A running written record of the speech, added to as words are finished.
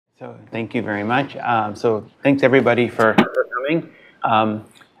So thank you very much. So thanks everybody for coming.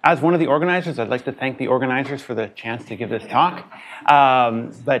 As one of the organizers, I'd like to thank the organizers for the chance to give this talk.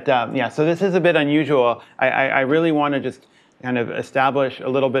 Yeah, so this is a bit unusual. I really want to just kind of establish a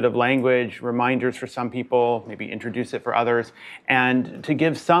little bit of language, reminders for some people, maybe introduce it for others, and to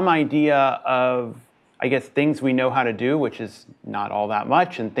give some idea of, I guess, things we know how to do, which is not all that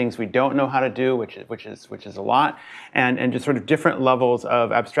much, and things we don't know how to do, which is a lot, and just sort of different levels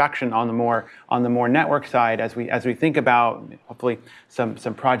of abstraction on the more network side as we think about hopefully some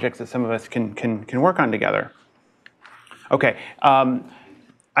projects that some of us can work on together. Okay,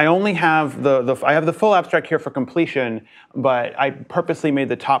 I only have I have the full abstract here for completion, but I purposely made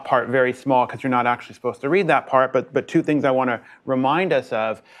the top part very small because you're not actually supposed to read that part. But two things I want to remind us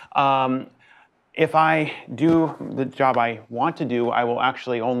of. If I do the job I want to do, I will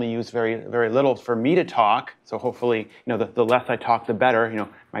actually only use very little for me to talk. So hopefully, the less I talk, the better.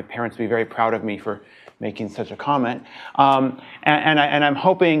 My parents will be very proud of me for making such a comment. And I'm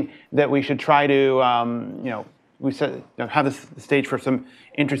hoping that we should try to, have this stage for some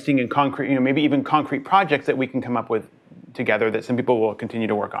interesting and concrete, maybe even concrete projects that we can come up with together that some people will continue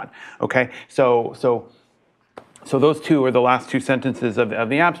to work on. Okay, So those two are the last two sentences of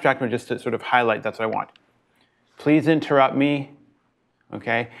the abstract, but just to sort of highlight, that's what I want. Please interrupt me,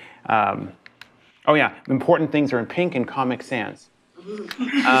 okay? Oh yeah, important things are in pink and Comic Sans.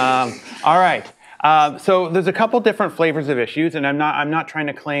 All right, so there's a couple different flavors of issues, and I'm not trying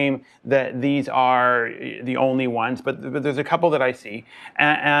to claim that these are the only ones, but there's a couple that I see.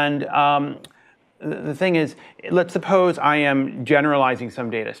 The thing is, let's suppose I am generalizing some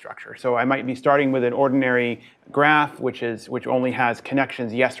data structure. So I might be starting with an ordinary graph, which only has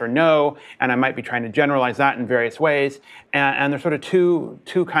connections yes or no, and I might be trying to generalize that in various ways. And there's sort of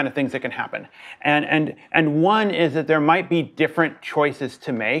two kind of things that can happen. And one is that there might be different choices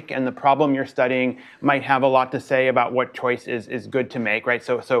to make, and the problem you're studying might have a lot to say about what choice is good to make, right?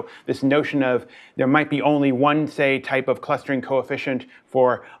 So this notion of there might be only one, say, type of clustering coefficient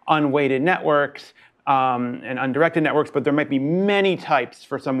for unweighted networks and undirected networks, but there might be many types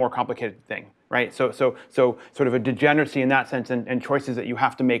for some more complicated thing, right? So sort of a degeneracy in that sense, and choices that you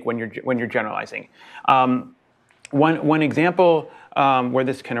have to make when you're generalizing. One example where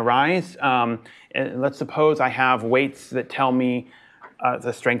this can arise, let's suppose I have weights that tell me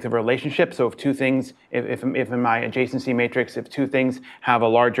the strength of a relationship. So if two things, if in my adjacency matrix, if two things have a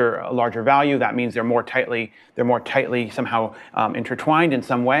larger value, that means they're more tightly somehow intertwined in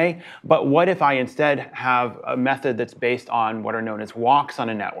some way. But what if I instead have a method that's based on what are known as walks on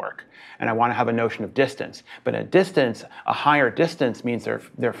a network, and I want to have a notion of distance? But a higher distance means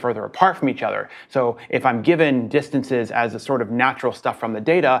they're further apart from each other. So if I'm given distances as a sort of natural stuff from the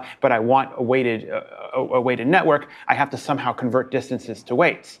data, but I want a weighted network, I have to somehow convert distances to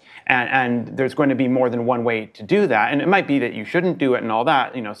weights. And there's going to be more than one way to do that. And it might be that you shouldn't do it and all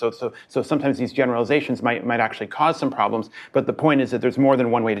that, so sometimes these generalizations might actually cause some problems, but the point is that there's more than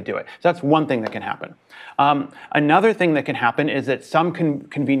one way to do it. So that's one thing that can happen. Another thing that can happen is that some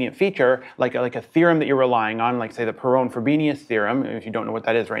convenient feature, like a theorem that you're relying on, like say the Perron-Frobenius theorem, if you don't know what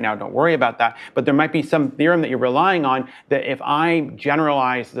that is right now, don't worry about that, but there might be some theorem that you're relying on that if I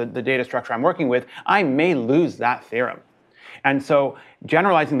generalize the data structure I'm working with, I may lose that theorem. And so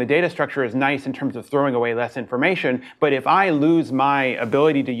generalizing the data structure is nice in terms of throwing away less information, but if I lose my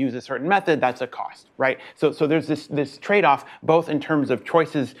ability to use a certain method, that's a cost, right? So there's this trade-off, both in terms of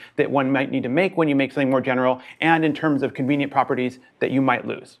choices that one might need to make when you make something more general, and in terms of convenient properties that you might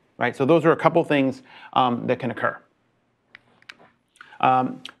lose, right? So those are a couple things that can occur.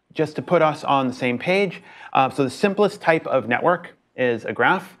 Just to put us on the same page, so the simplest type of network is a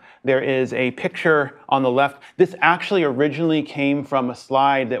graph. There is a picture on the left. This actually originally came from a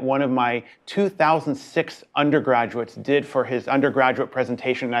slide that one of my 2006 undergraduates did for his undergraduate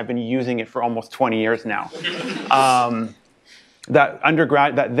presentation, and I've been using it for almost 20 years now. That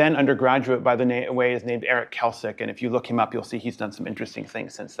then undergraduate, by the way, is named Eric Kelsick, and if you look him up, you'll see he's done some interesting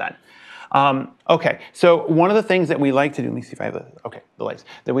things since then. Okay, so one of the things that we like to do, let me see if I have the lights,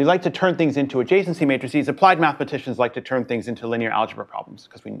 that we like to turn things into adjacency matrices. Applied mathematicians like to turn things into linear algebra problems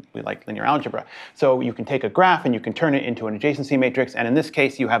because we like linear algebra. So you can take a graph and you can turn it into an adjacency matrix, and in this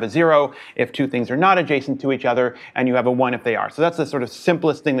case you have a 0 if two things are not adjacent to each other, and you have a 1 if they are. So that's the sort of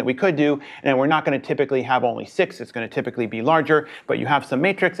simplest thing that we could do, and we're not going to typically have only 6, it's going to typically be larger, but you have some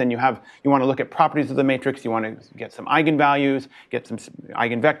matrix, and you want to look at properties of the matrix, you want to get some eigenvalues, get some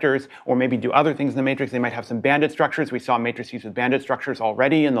eigenvectors, or maybe do other things in the matrix. They might have some banded structures. We saw matrices with banded structures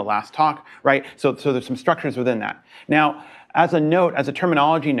already in the last talk, right? So there's some structures within that. Now, as a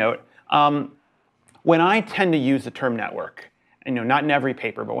terminology note, when I tend to use the term network, not in every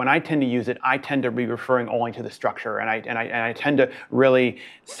paper, but when I tend to use it, I tend to be referring only to the structure, and I tend to really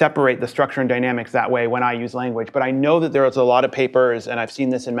separate the structure and dynamics that way when I use language. But I know that there's a lot of papers, and I've seen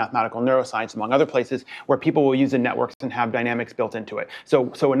this in mathematical neuroscience, among other places, where people will use the networks and have dynamics built into it.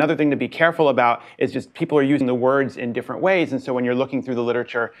 So another thing to be careful about is just people are using the words in different ways, and so when you're looking through the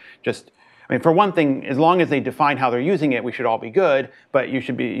literature, for one thing, as long as they define how they're using it, we should all be good, but you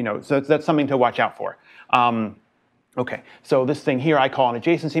should be, so that's something to watch out for. Okay, so this thing here I call an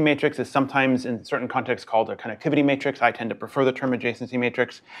adjacency matrix is sometimes in certain contexts called a connectivity matrix. I tend to prefer the term adjacency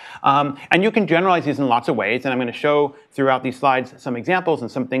matrix. And you can generalize these in lots of ways, and I'm going to show throughout these slides some examples and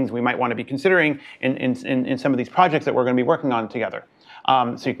some things we might want to be considering in some of these projects that we're going to be working on together.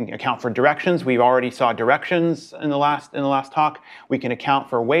 So you can account for directions. We already saw directions in the last talk. We can account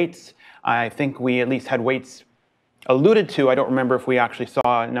for weights. I think we at least had weights alluded to. I don't remember if we actually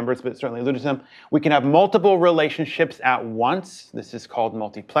saw numbers, but certainly alluded to them. We can have multiple relationships at once. This is called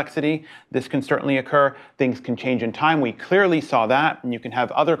multiplexity. This can certainly occur. Things can change in time. We clearly saw that. And you can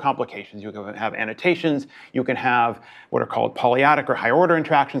have other complications. You can have annotations. You can have what are called polyadic or higher order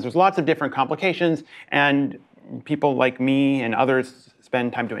interactions. There's lots of different complications, and people like me and others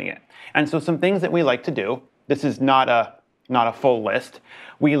spend time doing it. And so some things that we like to do, this is not a full list.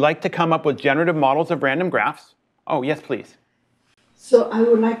 We like to come up with generative models of random graphs. Oh, yes, please. So I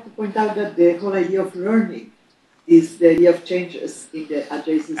would like to point out that the whole idea of learning is the idea of changes in the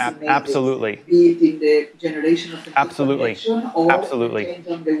adjacency matrix. Absolutely. Be it in the generation of the connection or absolutely. The change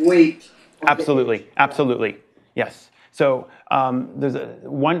on the weight. Absolutely. Yes. So there's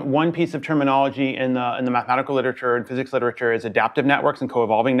one piece of terminology in the mathematical literature and physics literature is adaptive networks and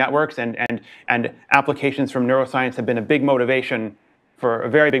coevolving networks, and applications from neuroscience have been a very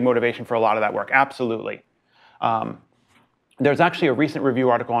big motivation for a lot of that work. Absolutely. There's actually a recent review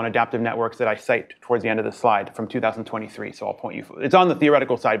article on adaptive networks that I cite towards the end of the slide from 2023, so I'll point you. It's on the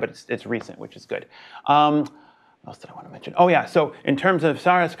theoretical side, but it's recent, which is good. What else did I want to mention? Oh yeah, so in terms of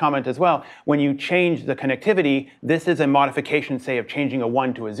Sarah's comment as well, when you change the connectivity, this is a modification, say, of changing a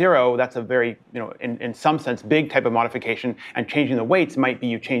 1 to a 0. That's a very, in some sense, big type of modification. And changing the weights might be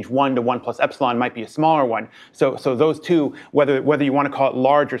you change 1 to 1 plus epsilon, might be a smaller one. So those two, whether you want to call it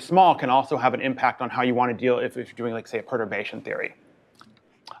large or small, can also have an impact on how you want to deal if you're doing, like, say, a perturbation theory.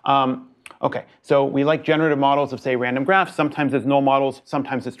 Okay, so we like generative models of, say, random graphs. Sometimes it's null models.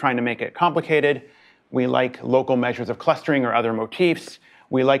 Sometimes it's trying to make it complicated. We like local measures of clustering or other motifs.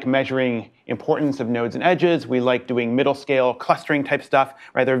 We like measuring importance of nodes and edges. We like doing middle scale clustering type stuff,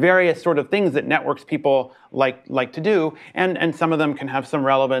 right? There are various sort of things that networks people like to do, and some of them can have some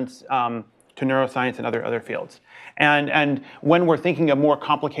relevance to neuroscience and other fields. And when we're thinking of more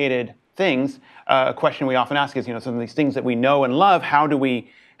complicated things, a question we often ask is, some of these things that we know and love, how do we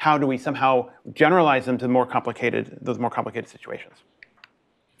somehow generalize them to those more complicated situations?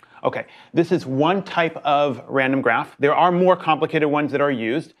 Okay, this is one type of random graph. There are more complicated ones that are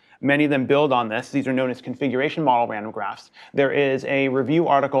used. Many of them build on this. These are known as configuration model random graphs. There is a review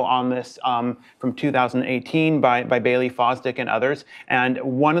article on this from 2018 by Bailey, Fosdick, and others. And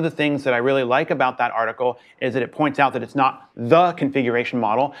one of the things that I really like about that article is that it points out that it's not the configuration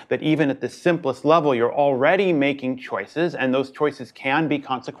model, that even at the simplest level, you're already making choices, and those choices can be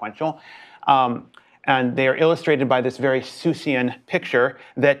consequential. And they are illustrated by this very Seussian picture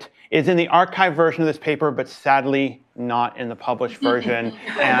that is in the archive version of this paper, but sadly not in the published version.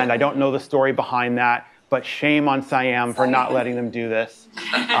 And I don't know the story behind that, but shame on Siam for not letting them do this,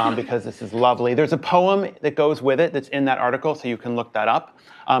 because this is lovely. There's a poem that goes with it that's in that article, so you can look that up.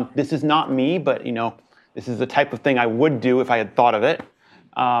 This is not me, but this is the type of thing I would do if I had thought of it.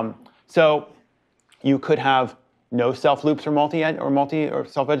 So you could have no self-loops or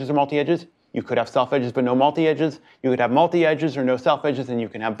self-edges or multi-edges. You could have self-edges but no multi-edges. You could have multi-edges or no self-edges, and you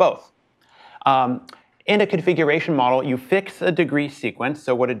can have both. In a configuration model, you fix a degree sequence.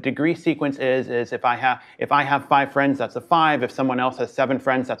 So what a degree sequence is if I have 5 friends, that's a 5. If someone else has 7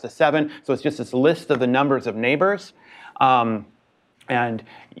 friends, that's a 7. So it's just this list of the numbers of neighbors.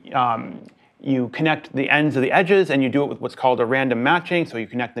 You connect the ends of the edges, and you do it with what's called a random matching, so you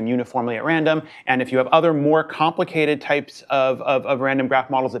connect them uniformly at random. And if you have other more complicated types of random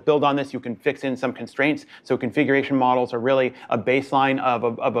graph models that build on this, you can fix in some constraints. So configuration models are really a baseline of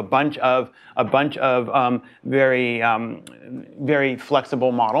a bunch of very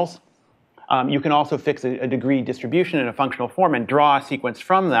flexible models. You can also fix a degree distribution in a functional form and draw a sequence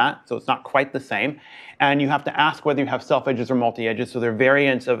from that, so it's not quite the same. And you have to ask whether you have self-edges or multi-edges, so they're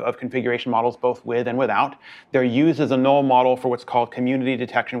variants of configuration models, both with and without. They're used as a null model for what's called community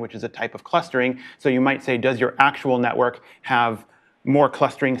detection, which is a type of clustering. So you might say, does your actual network have more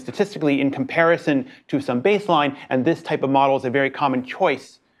clustering statistically in comparison to some baseline, and this type of model is a very common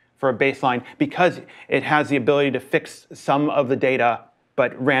choice for a baseline because it has the ability to fix some of the data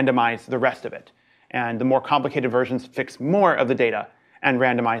but randomize the rest of it. And the more complicated versions fix more of the data and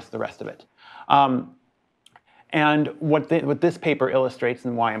randomize the rest of it. And what this paper illustrates,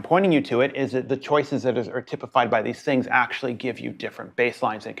 and why I'm pointing you to it, is that the choices that are typified by these things actually give you different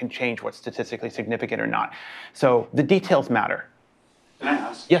baselines and can change what's statistically significant or not. So the details matter. Can I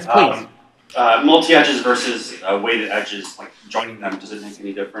ask? Yes, please. Multi-edges versus weighted edges, like joining them, does it make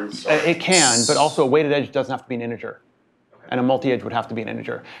any difference? It can, but also a weighted edge doesn't have to be an integer. And a multi-edge would have to be an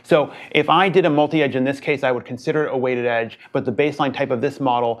integer. So if I did a multi-edge in this case, I would consider it a weighted edge, but the baseline type of this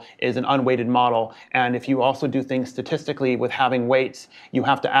model is an unweighted model. And if you also do things statistically with having weights, you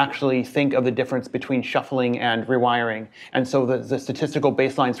have to actually think of the difference between shuffling and rewiring. And so the statistical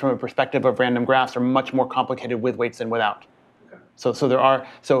baselines from a perspective of random graphs are much more complicated with weights than without. Okay.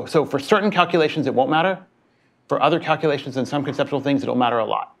 So for certain calculations, it won't matter. For other calculations and some conceptual things, it'll matter a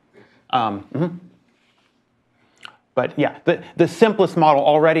lot. But yeah, the simplest model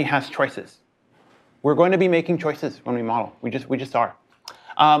already has choices. We're going to be making choices when we model. We just are.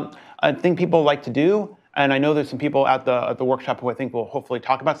 A thing people like to do, and I know there's some people at the workshop who I think will hopefully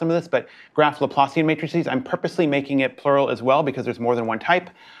talk about some of this, but graph Laplacian matrices, I'm purposely making it plural as well because there's more than one type.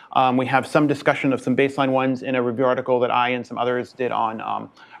 We have some discussion of some baseline ones in a review article that I and some others did on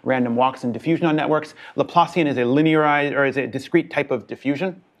random walks and diffusion on networks. Laplacian is a linearized, or is a discrete type of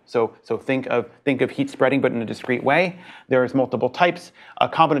diffusion. So think of heat spreading, but in a discrete way. There's multiple types. A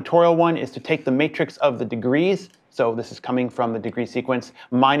combinatorial one is to take the matrix of the degrees. So this is coming from the degree sequence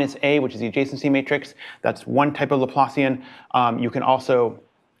minus A, which is the adjacency matrix. That's one type of Laplacian. You can also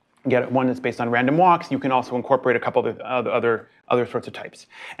get one that's based on random walks. You can also incorporate a couple of other sorts of types.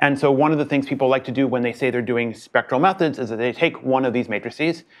 And so one of the things people like to do when they say they're doing spectral methods is that they take one of these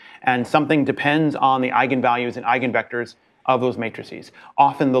matrices, and something depends on the eigenvalues and eigenvectors of those matrices.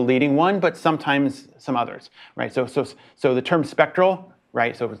 Often the leading one, but sometimes some others, right? So the term spectral,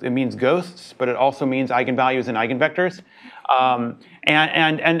 right? So it means ghosts, but it also means eigenvalues and eigenvectors.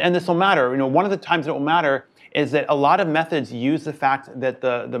 And this will matter. You know, one of the times it will matter is that a lot of methods use the fact that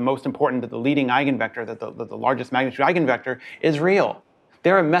the most important, that the leading eigenvector, that the largest magnitude eigenvector is real.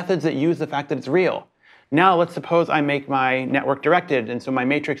 There are methods that use the fact that it's real. Now let's suppose I make my network directed, and so my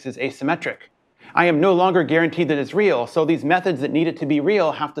matrix is asymmetric. I am no longer guaranteed that it's real, so these methods that need it to be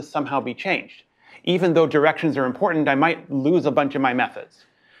real have to somehow be changed. Even though directions are important, I might lose a bunch of my methods.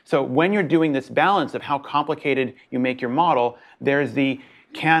 So when you're doing this balance of how complicated you make your model, there's the,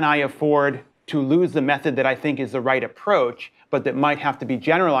 can I afford to lose the method that I think is the right approach, but that might have to be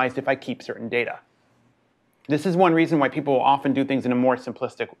generalized if I keep certain data. This is one reason why people will often do things in a more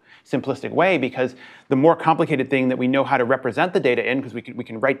simplistic way, because the more complicated thing that we know how to represent the data in, because we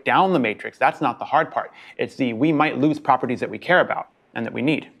can write down the matrix, that's not the hard part. It's the we might lose properties that we care about and that we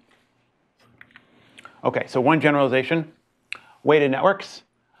need. Okay, so one generalization, weighted networks.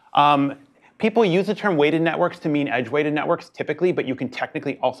 People use the term weighted networks to mean edge-weighted networks typically, but you can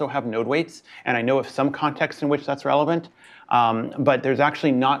technically also have node weights, and I know of some contexts in which that's relevant. But there's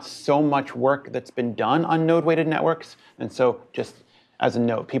actually not so much work that's been done on node-weighted networks. And so just as a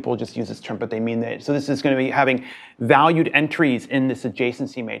note, people just use this term, but they mean that. So this is going to be having valued entries in this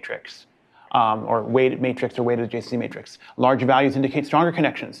adjacency matrix, or weighted matrix or weighted adjacency matrix. Large values indicate stronger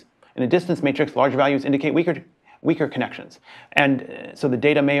connections. In a distance matrix, large values indicate weaker connections. And so the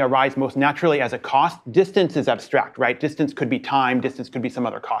data may arise most naturally as a cost. Distance is abstract, right? Distance could be time, distance could be some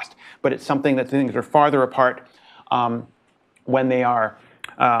other cost. But it's something that things are farther apart when they're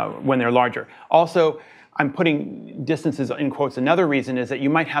larger. Also, I'm putting distances in quotes. Another reason is that you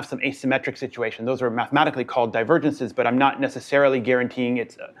might have some asymmetric situation. Those are mathematically called divergences, but I'm not necessarily guaranteeing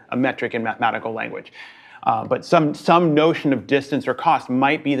it's a metric in mathematical language. But some notion of distance or cost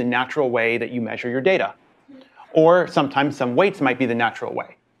might be the natural way that you measure your data. Or sometimes some weights might be the natural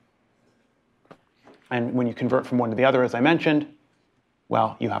way. And when you convert from one to the other, as I mentioned,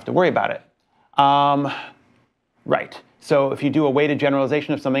 well, you have to worry about it. Right. So if you do a weighted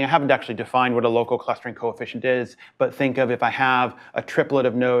generalization of something, I haven't actually defined what a local clustering coefficient is, but think of if I have a triplet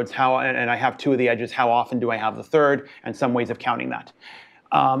of nodes, and I have two of the edges, how often do I have the third, and some ways of counting that.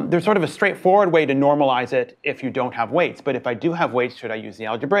 There's sort of a straightforward way to normalize it if you don't have weights. But if I do have weights, should I use the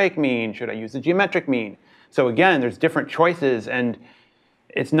algebraic mean? Should I use the geometric mean? So again, there's different choices, and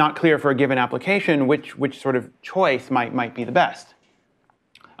it's not clear for a given application which sort of choice might be the best.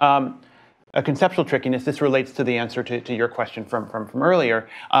 a conceptual trickiness, this relates to the answer to your question from earlier.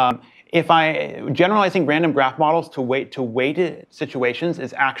 Generalizing random graph models to weighted situations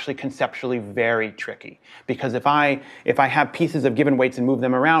is actually conceptually very tricky, because if I have pieces of given weights and move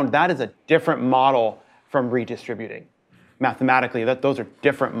them around, that is a different model from redistributing. Mathematically, those are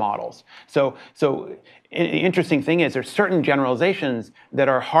different models. So the interesting thing is there's certain generalizations that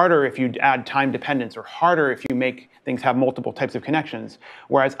are harder if you add time dependence, or harder if you make things have multiple types of connections,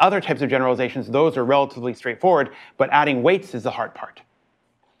 whereas other types of generalizations, those are relatively straightforward, but adding weights is the hard part.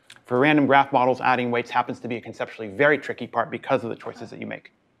 For random graph models, adding weights happens to be a conceptually very tricky part because of the choices that you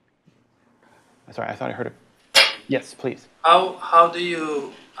make. Sorry, I thought I heard it. Yes, please. How do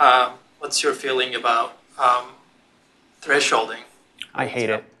you, what's your feeling about thresholding? I hate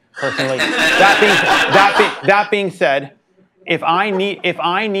it, personally. That being said, if I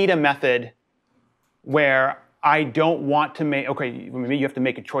need a method where I don't want to make, okay, maybe you have to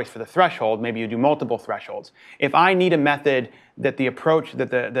make a choice for the threshold, maybe you do multiple thresholds. If I need a method that the approach, that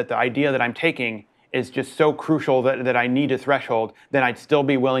the idea that I'm taking is just so crucial that I need a threshold, then I'd still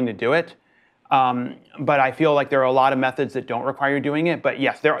be willing to do it. But I feel like there are a lot of methods that don't require doing it. But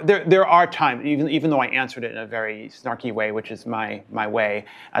yes, there are times, even though I answered it in a very snarky way, which is my way,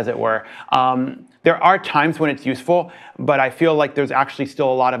 as it were. There are times when it's useful, but I feel like there's actually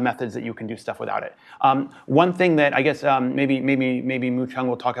still a lot of methods that you can do stuff without it. One thing that I guess maybe Mu Chung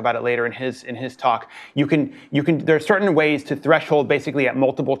will talk about it later in his talk. There are certain ways to threshold basically at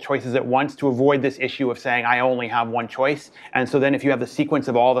multiple choices at once to avoid this issue of saying I only have one choice. And so then if you have the sequence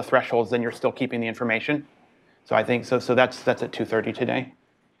of all the thresholds, then you're still keeping the information. So I think so that's at 2:30 today.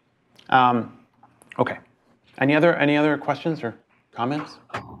 Okay. Any other questions or comments?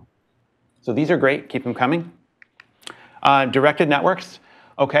 So these are great. Keep them coming. Directed networks.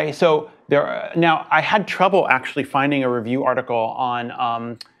 Okay, so now I had trouble actually finding a review article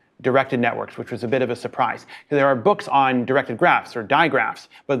on directed networks, which was a bit of a surprise. There are books on directed graphs or digraphs,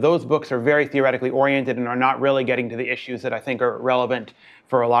 but those books are very theoretically oriented and are not really getting to the issues that I think are relevant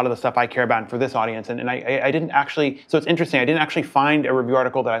for a lot of the stuff I care about and for this audience. And I didn't actually, so it's interesting, I didn't actually find a review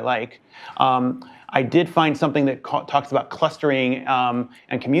article that I like. I did find something that talks about clustering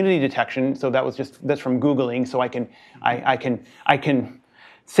and community detection. So that's from Googling. So I can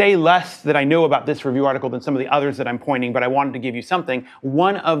say less that I know about this review article than some of the others that I'm pointing, but I wanted to give you something.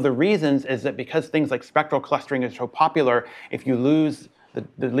 One of the reasons is that because things like spectral clustering is so popular, if you lose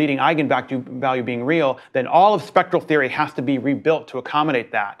the leading eigenvalue being real, then all of spectral theory has to be rebuilt to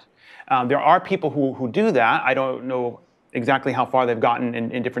accommodate that. There are people who do that. I don't know exactly how far they've gotten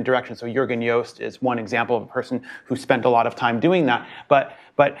in different directions. So Jürgen Jost is one example of a person who spent a lot of time doing that. But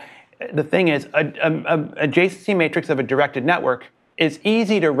the thing is, a adjacency matrix of a directed network is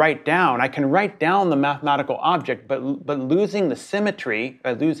easy to write down. I can write down the mathematical object, but losing the symmetry,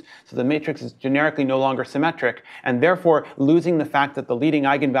 so the matrix is generically no longer symmetric, and therefore losing the fact that the leading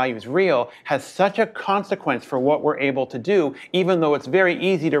eigenvalue is real has such a consequence for what we're able to do, even though it's very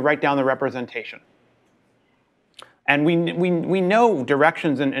easy to write down the representation. And we know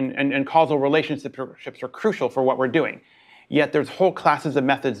directions and causal relationships are crucial for what we're doing. Yet there's whole classes of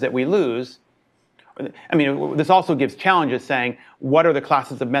methods that we lose. I mean, this also gives challenges saying, what are the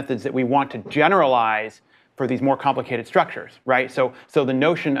classes of methods that we want to generalize for these more complicated structures, right? So the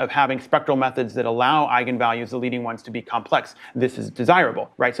notion of having spectral methods that allow eigenvalues, the leading ones, to be complex, this is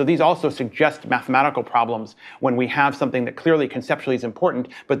desirable, right? So these also suggest mathematical problems when we have something that clearly conceptually is important,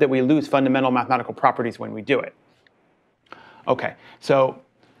 but that we lose fundamental mathematical properties when we do it. Okay, so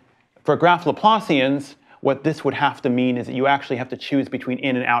for graph Laplacians, what this would have to mean is that you actually have to choose between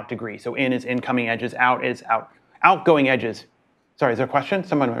in and out degree. So in is incoming edges, out is outgoing edges. Sorry, is there a question?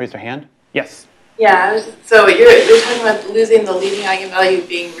 Someone raised their hand. Yes. Yeah, so you're talking about losing the leading eigenvalue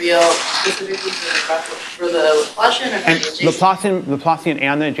being real specifically for the Laplacian or and Laplacian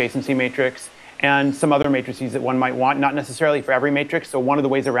and the adjacency matrix and some other matrices that one might want, not necessarily for every matrix. So one of the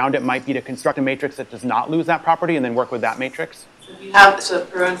ways around it might be to construct a matrix that does not lose that property and then work with that matrix. So you have, so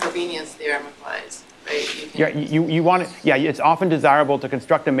Perron-Frobenius theorem applies. Right? You want it. Yeah, it's often desirable to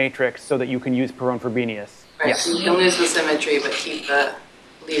construct a matrix so that you can use Perron-Frobenius. Right. Yes. So you can lose the symmetry but keep the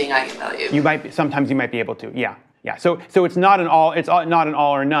leading eigenvalue. Sometimes you might be able to. Yeah. So it's not an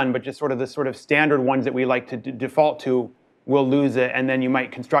all or none, but just sort of the sort of standard ones that we like to default to will lose it, and then you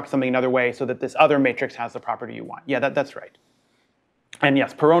might construct something another way so that this other matrix has the property you want. Yeah, that's right. And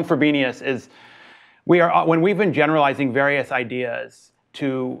yes, Perron-Frobenius is when we've been generalizing various ideas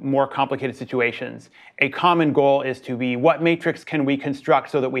to more complicated situations, a common goal is to be what matrix can we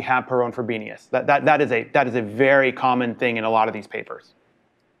construct so that we have Perron-Frobenius. That is a very common thing in a lot of these papers.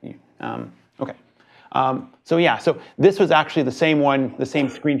 Okay. So yeah, so this was actually the same one, the same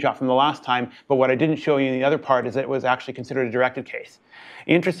screenshot from the last time, but what I didn't show you in the other part is that it was actually considered a directed case.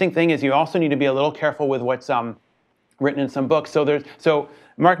 The interesting thing is you also need to be a little careful with what's written in some books. So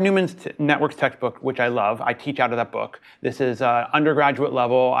Mark Newman's networks textbook, which I love, I teach out of that book. This is undergraduate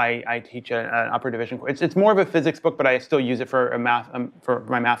level. I teach an upper division course. It's more of a physics book, but I still use it for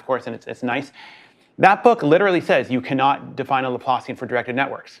my math course, and it's nice. That book literally says you cannot define a Laplacian for directed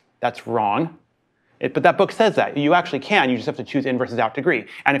networks. That's wrong. But that book says that. You actually can. You just have to choose in versus out degree.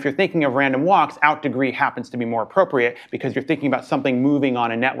 And if you're thinking of random walks, out degree happens to be more appropriate because you're thinking about something moving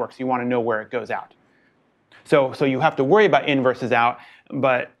on a network, so you want to know where it goes out. So you have to worry about in versus out,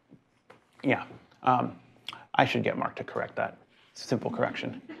 but yeah, I should get Mark to correct that. Simple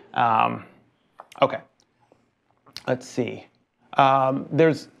correction. Okay, let's see.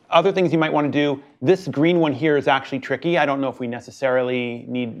 There's other things you might want to do. This green one here is actually tricky. I don't know if we necessarily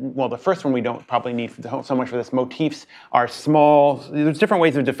need, well, the first one we don't probably need so much for this. Motifs are small, there's different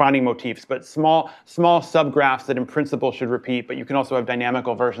ways of defining motifs, but small subgraphs that in principle should repeat, but you can also have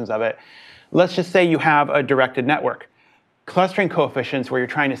dynamical versions of it. Let's just say you have a directed network. Clustering coefficients, where you're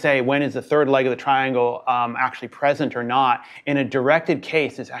trying to say when is the third leg of the triangle actually present or not, in a directed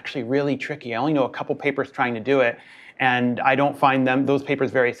case is actually really tricky. I only know a couple papers trying to do it, and I don't find those papers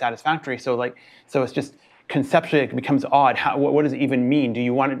very satisfactory. So it's just conceptually it becomes odd. What does it even mean? Do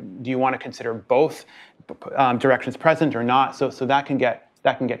you want to consider both directions present or not? So that can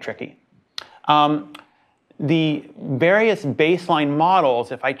get tricky. The various baseline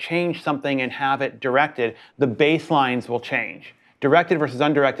models, if I change something and have it directed, the baselines will change. Directed versus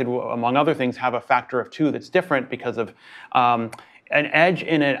undirected will, among other things, have a factor of 2 that's different because of an edge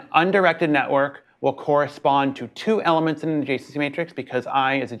in an undirected network will correspond to 2 elements in an adjacency matrix because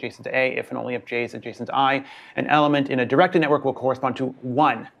I is adjacent to A if and only if J is adjacent to I. An element in a directed network will correspond to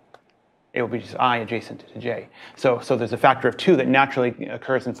 1. It will be just I adjacent to J. So there's a factor of 2 that naturally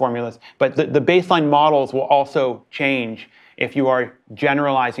occurs in formulas. But the baseline models will also change if you are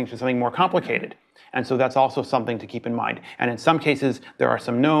generalizing to something more complicated. And so that's also something to keep in mind. And in some cases, there are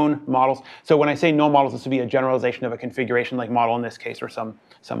some known models. So when I say known models, this would be a generalization of a configuration-like model in this case, or some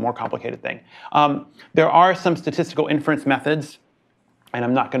more complicated thing. There are some statistical inference methods, and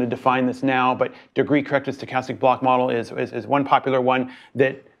I'm not going to define this now, but degree-corrected stochastic block model is one popular one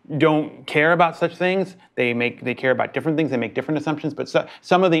that don't care about such things. They care about different things. They make different assumptions. But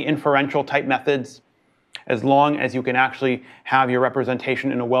some of the inferential type methods, as long as you can actually have your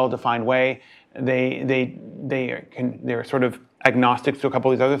representation in a well-defined way, they're sort of agnostic to a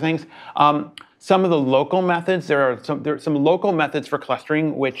couple of these other things. Some of the local methods, there are some local methods for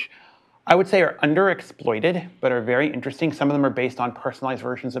clustering which I would say are underexploited, but are very interesting. Some of them are based on personalized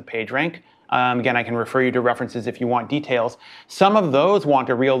versions of PageRank. Again, I can refer you to references if you want details. Some of those want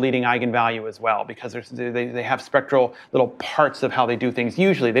a real leading eigenvalue as well, because they have spectral little parts of how they do things.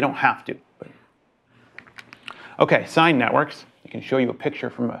 Usually, they don't have to. But. Okay, sign networks. I can show you a picture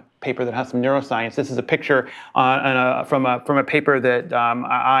from a paper that has some neuroscience. This is a picture from a paper that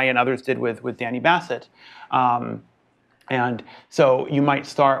I and others did with Danny Bassett. And so you might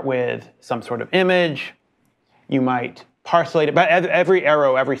start with some sort of image. You might parcellate it. But every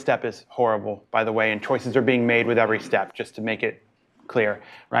arrow, every step is horrible, by the way, and choices are being made with every step, just to make it clear,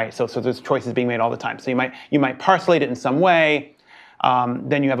 right? So there's choices being made all the time. So you might parcellate it in some way.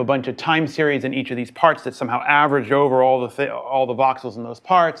 Then you have a bunch of time series in each of these parts that somehow average over all the voxels in those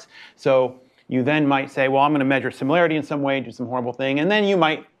parts. So you then might say, well, I'm going to measure similarity in some way, do some horrible thing, and then you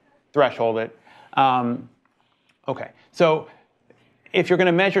might threshold it. Okay, so if you're going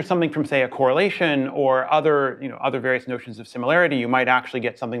to measure something from, say, a correlation or other various notions of similarity, you might actually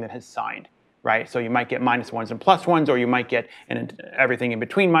get something that has signed, right? So you might get -1s and +1s, or you might get everything in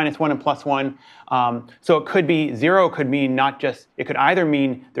between -1 and +1. So it could be 0 could mean not just, it could either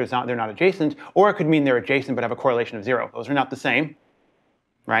mean they're not adjacent, or it could mean they're adjacent but have a correlation of 0. Those are not the same,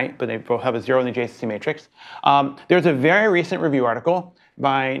 right? But they both have a 0 in the adjacency matrix. There's a very recent review article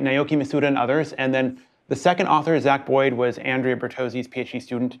by Naoki Masuda and others, and then the second author, Zach Boyd, was Andrea Bertozzi's PhD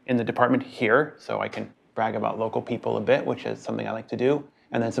student in the department here, so I can brag about local people a bit, which is something I like to do,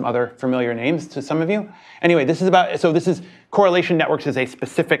 and then some other familiar names to some of you. Anyway, this is correlation networks is a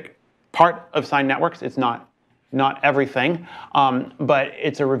specific part of sign networks. It's not everything, but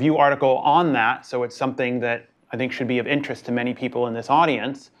it's a review article on that, so it's something that I think should be of interest to many people in this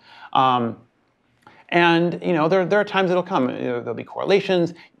audience. And there are times it'll come. There'll be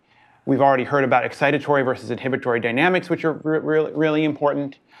correlations. We've already heard about excitatory versus inhibitory dynamics, which are really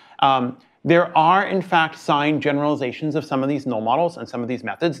important. There are, in fact, sign generalizations of some of these null models and some of these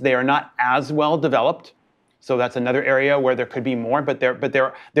methods. They are not as well developed. So that's another area where there could be more, but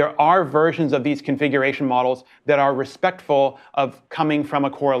there are versions of these configuration models that are respectful of coming from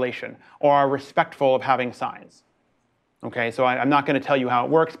a correlation or are respectful of having signs. Okay, so I'm not going to tell you how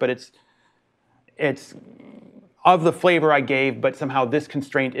it works, but it's of the flavor I gave, but somehow this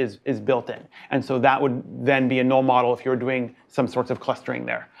constraint is built in. And so that would then be a null model if you're doing some sorts of clustering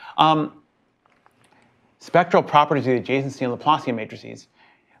there. Spectral properties of the adjacency and Laplacian matrices.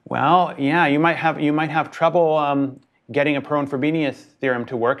 Well, yeah, you might have trouble getting a Perron-Frobenius theorem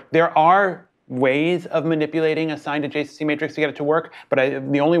to work. There are ways of manipulating a signed adjacency matrix to get it to work, but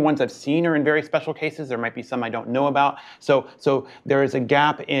the only ones I've seen are in very special cases. There might be some I don't know about. So there is a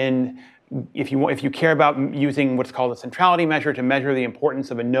gap in, if you care about using what's called a centrality measure to measure the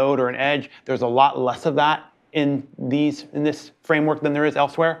importance of a node or an edge, there's a lot less of that in this framework than there is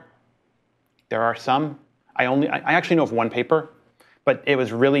elsewhere. There are some. I actually know of one paper, but it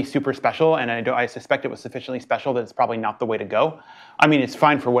was really super special, and I suspect it was sufficiently special that it's probably not the way to go. I mean, it's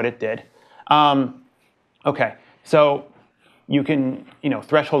fine for what it did. Okay, so you can,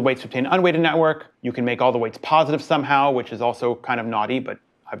 threshold weights to obtain an unweighted network. You can make all the weights positive somehow, which is also kind of naughty, but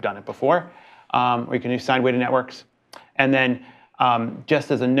I've done it before. Or you can use signed weighted networks. And then just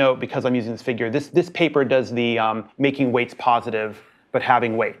as a note, because I'm using this figure, this paper does the making weights positive, but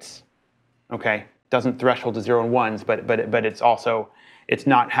having weights. Okay, doesn't threshold to 0 and 1s, but it's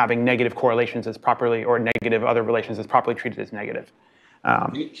not having negative correlations as properly, or negative other relations as properly treated as negative.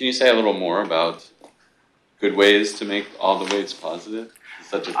 Can you say a little more about good ways to make all the weights positive?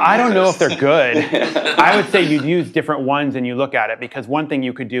 I don't know if they're good. I would say you'd use different ones and you look at it, because one thing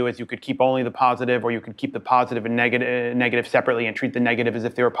you could do is you could keep only the positive, or you could keep the positive and negative separately and treat the negative as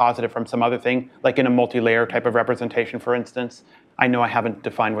if they were positive from some other thing, like in a multi-layer type of representation, for instance. I know I haven't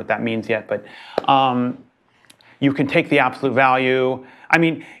defined what that means yet, but you can take the absolute value. I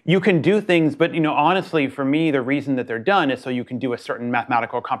mean, you can do things, but honestly, for me, the reason that they're done is so you can do a certain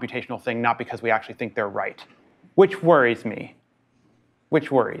mathematical or computational thing, not because we actually think they're right, which worries me.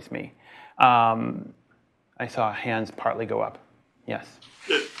 I saw hands partly go up. Yes?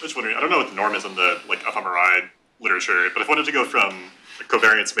 Yeah, I was wondering, I don't know what the norm is in the fMRI literature, but if I wanted to go from a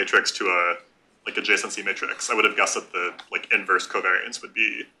covariance matrix to a adjacency matrix, I would have guessed that the inverse covariance would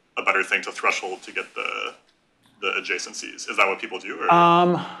be a better thing to threshold to get the adjacencies. Is that what people do, or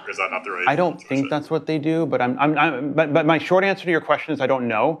is that not the right? I don't think that's what they do, but but my short answer to your question is I don't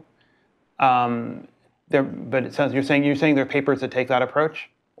know. But it sounds you're saying there are papers that take that approach,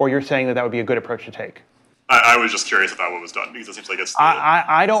 or you're saying that would be a good approach to take. I was just curious if that was done, because it seems like it's.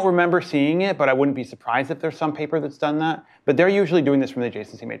 I don't remember seeing it, but I wouldn't be surprised if there's some paper that's done that. But they're usually doing this from the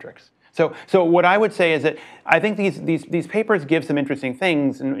adjacency matrix. So what I would say is that I think these papers give some interesting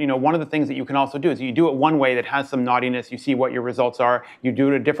things, and one of the things that you can also do is you do it one way that has some naughtiness. You see what your results are. You do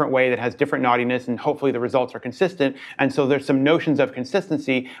it a different way that has different naughtiness, and hopefully the results are consistent. And so there's some notions of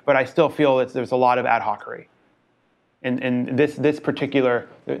consistency, but I still feel that there's a lot of ad hocery. In this particular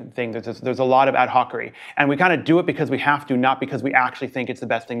thing, there's a lot of ad hocery. And we kind of do it because we have to, not because we actually think it's the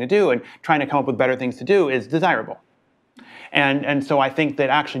best thing to do. And trying to come up with better things to do is desirable. And so I think that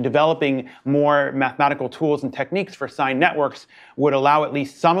actually developing more mathematical tools and techniques for signed networks would allow at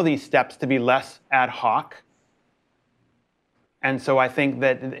least some of these steps to be less ad hoc. And so I think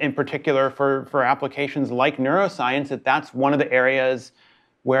that in particular for applications like neuroscience, that's one of the areas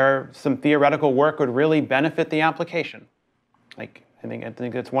where some theoretical work would really benefit the application. I think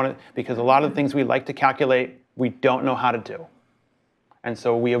that's because a lot of the things we like to calculate, we don't know how to do. And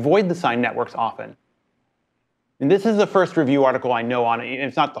so we avoid the signed networks often. And this is the first review article I know on it.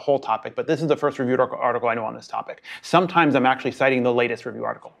 It's not the whole topic, but this is the first review article I know on this topic. Sometimes I'm actually citing the latest review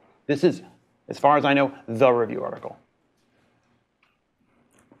article. This is, as far as I know, the review article.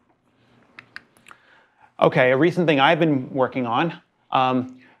 Okay, a recent thing I've been working on.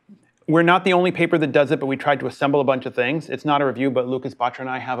 We're not the only paper that does it, but we tried to assemble a bunch of things. It's not a review, but Lucas Batra and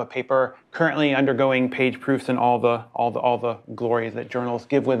I have a paper currently undergoing page proofs and all the glories that journals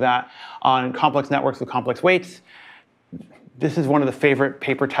give with that on complex networks with complex weights. This is one of the favorite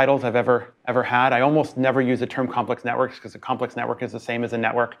paper titles I've ever had. I almost never use the term complex networks because a complex network is the same as a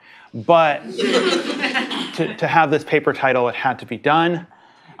network. But to have this paper title, it had to be done.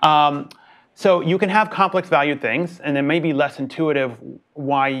 So you can have complex valued things, and it may be less intuitive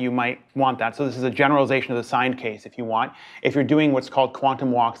why you might want that. So this is a generalization of the signed case if you want. If you're doing what's called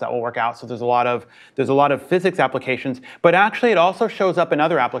quantum walks, that will work out. So there's a lot of physics applications, but actually it also shows up in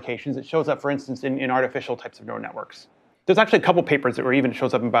other applications. It shows up, for instance, in artificial types of neural networks. There's actually a couple papers that even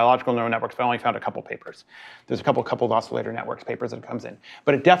shows up in biological neural networks, but I only found a couple papers. There's a couple oscillator networks papers that it comes in.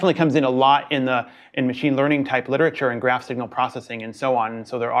 But it definitely comes in a lot in machine learning type literature and graph signal processing and so on. And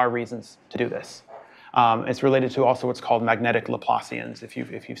so there are reasons to do this. It's related to also what's called magnetic Laplacians, if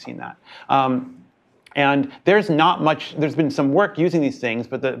you've seen that. And there's not much. There's been some work using these things,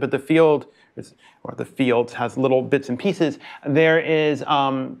 but the field, or the field, has little bits and pieces. There is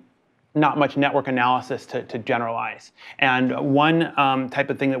not much network analysis to generalize. And one type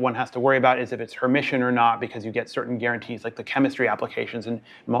of thing that one has to worry about is if it's Hermitian or not, because you get certain guarantees, like the chemistry applications and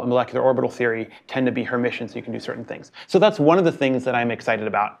molecular orbital theory tend to be Hermitian, so you can do certain things. So that's one of the things that I'm excited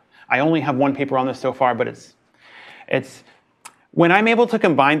about. I only have one paper on this so far, but it's when I'm able to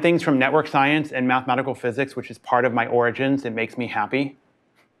combine things from network science and mathematical physics, which is part of my origins, it makes me happy.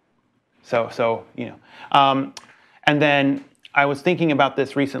 So you know, and then I was thinking about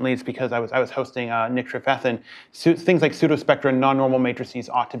this recently. It's because I was hosting Nick Trefethen. Things like pseudospectra and non-normal matrices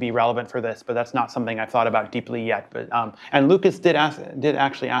ought to be relevant for this, but that's not something I've thought about deeply yet. But and Lucas did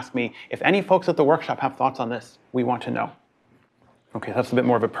actually ask me if any folks at the workshop have thoughts on this. We want to know. Okay, that's a bit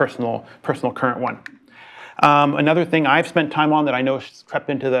more of a personal current one. Another thing I've spent time on that I know has crept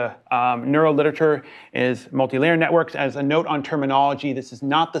into the neuro literature is multilayer networks. As a note on terminology, this is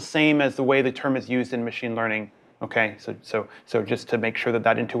not the same as the way the term is used in machine learning. Okay, so just to make sure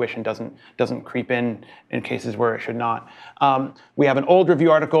that intuition doesn't creep in cases where it should not. We have an old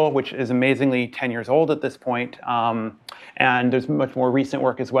review article, which is amazingly 10 years old at this point, and there's much more recent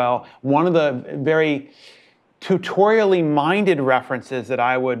work as well. One of the very tutorially minded references that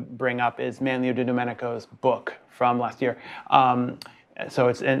I would bring up is Manlio Di Domenico's book from last year.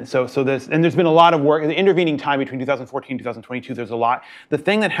 So there's been a lot of work. The intervening time between 2014 and 2022, there's a lot. The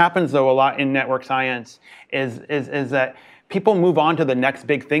thing that happens though a lot in network science is that people move on to the next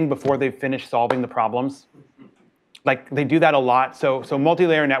big thing before they've finished solving the problems. Like they do that a lot. So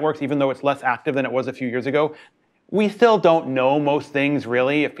multi-layer networks, even though it's less active than it was a few years ago, we still don't know most things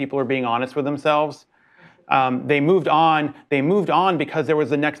really if people are being honest with themselves. They moved on because there was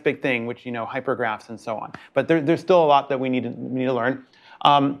the next big thing, which, you know, hypergraphs and so on. But there's still a lot that we need to learn.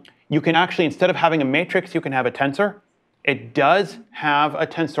 You can actually, instead of having a matrix, you can have a tensor. It does have a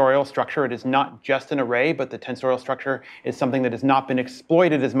tensorial structure. It is not just an array, but the tensorial structure is something that has not been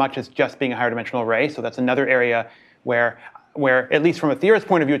exploited as much as just being a higher dimensional array. So that's another area where at least from a theorist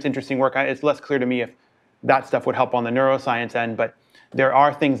point of view, it's interesting work. It's less clear to me if that stuff would help on the neuroscience end, but there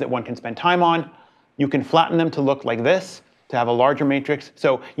are things that one can spend time on. You can flatten them to look like this, to have a larger matrix.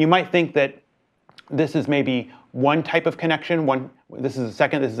 So you might think that this is maybe one type of connection. This is a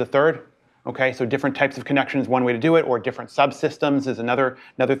second, this is a third. Okay, so different types of connections, one way to do it, or different subsystems is another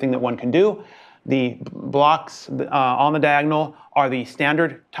thing that one can do. The blocks on the diagonal are the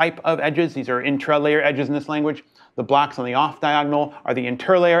standard type of edges. These are intra-layer edges in this language. The blocks on the off diagonal are the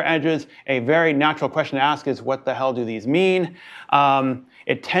interlayer edges. A very natural question to ask is, what the hell do these mean?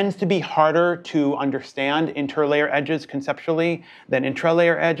 It tends to be harder to understand interlayer edges conceptually than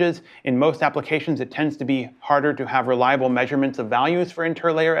intralayer edges. In most applications, it tends to be harder to have reliable measurements of values for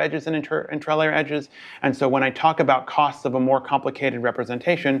interlayer edges and intralayer edges. And so when I talk about costs of a more complicated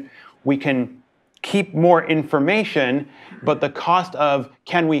representation, we can keep more information, but the cost of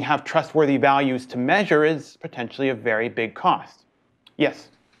can we have trustworthy values to measure is potentially a very big cost. Yes?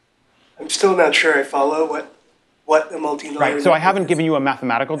 I'm still not sure I follow what the multi-layer Right, so I haven't given you a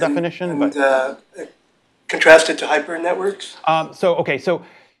mathematical definition, but contrast it to hypernetworks? So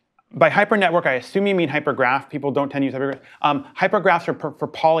by hypernetwork, I assume you mean hypergraph. People don't tend to use hypergraph. Hypergraphs are for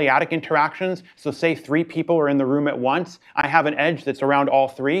polyadic interactions. So say 3 people are in the room at once. I have an edge that's around all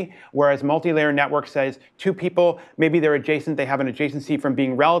 3, whereas multi-layer network says 2 people, maybe they're adjacent, they have an adjacency from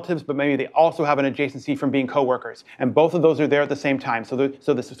being relatives, but maybe they also have an adjacency from being coworkers. And both of those are there at the same time. So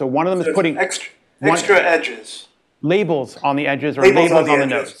one of them is putting extra edges. Labels on the edges or labels on the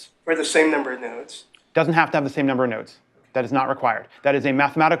nodes. For the same number of nodes. Doesn't have to have the same number of nodes. That is not required. That is a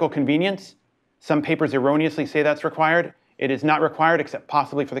mathematical convenience. Some papers erroneously say that's required. It is not required except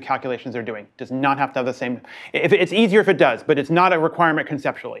possibly for the calculations they're doing. Does not have to have the same. It's easier if it does, but it's not a requirement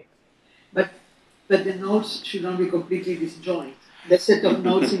conceptually. But the nodes should not be completely disjoint. The set of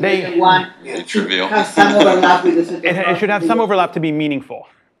nodes in the one should have some overlap with the set of nodes. It should have some overlap to be meaningful.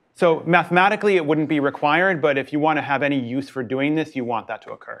 So mathematically, it wouldn't be required, but if you want to have any use for doing this, you want that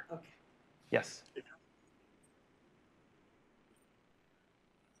to occur. Okay. Yes.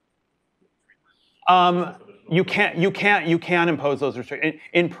 You can impose those restrictions.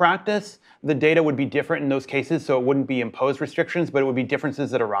 In practice, the data would be different in those cases, so it wouldn't be imposed restrictions, but it would be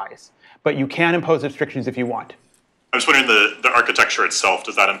differences that arise. But you can impose restrictions if you want. I'm just wondering, the architecture itself,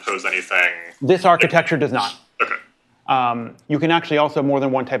 does that impose anything? This architecture does not. Okay. You can actually also have more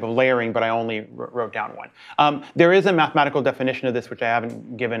than one type of layering, but I only wrote down one. There is a mathematical definition of this, which I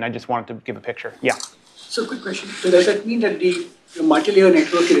haven't given. I just wanted to give a picture. Yeah. So quick question. So does that mean that the multi-layer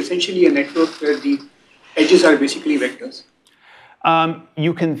network is essentially a network where the edges are basically vectors?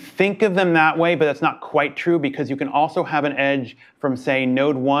 You can think of them that way, but that's not quite true because you can also have an edge from, say,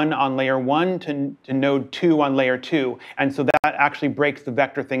 node 1 on layer 1 to node 2 on layer 2. And so that actually breaks the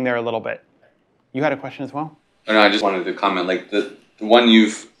vector thing there a little bit. You had a question as well? No, I just wanted to comment, like the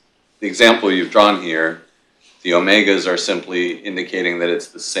example you've drawn here, the omegas are simply indicating that it's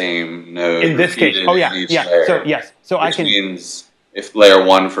the same node in this case. Oh yeah, yeah. Layer, so yes, so which means if layer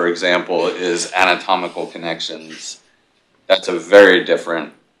 1, for example, is anatomical connections, that's a very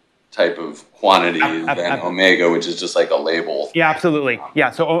different type of quantity than omega, which is just like a label. Yeah, absolutely. Yeah,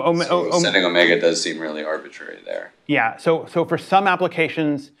 so setting omega does seem really arbitrary there. Yeah, so for some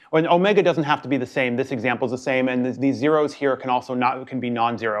applications, when omega doesn't have to be the same, this example is the same, and these zeros here can be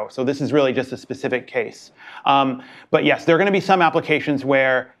non-zero. So this is really just a specific case. But yes, there are going to be some applications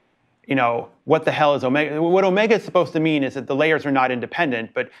where, what the hell is omega? What omega is supposed to mean is that the layers are not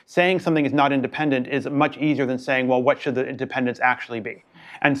independent, but saying something is not independent is much easier than saying, well, what should the independence actually be?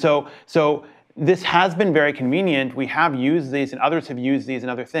 And so this has been very convenient. We have used these, and others have used these in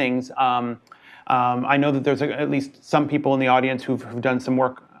other things. I know that there's at least some people in the audience who've done some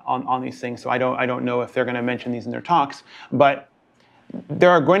work on these things, so I don't know if they're going to mention these in their talks. But there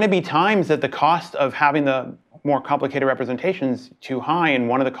are going to be times that the cost of having the more complicated representations too high, and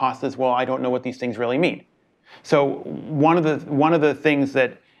one of the costs is, well, I don't know what these things really mean. So one of the things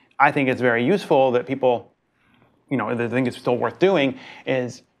that I think is very useful that people, I think it's still worth doing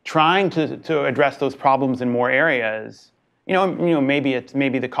is trying to address those problems in more areas. Maybe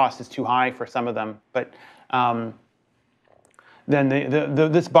the cost is too high for some of them, but then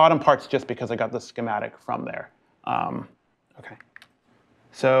this bottom part's just because I got the schematic from there. Okay.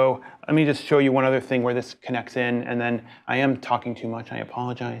 So let me just show you one other thing where this connects in, and then I am talking too much. I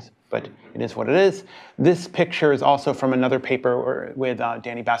apologize, but it is what it is. This picture is also from another paper with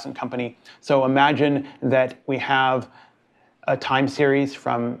Danny Bassett and company. So imagine that we have a time series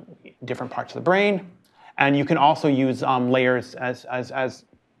from different parts of the brain, and you can also use layers as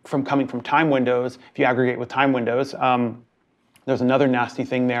coming from time windows. If you aggregate with time windows, there's another nasty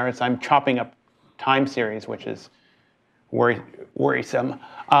thing there. I'm chopping up time series, which is worrisome.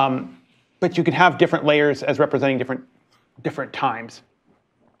 But you can have different layers as representing different times.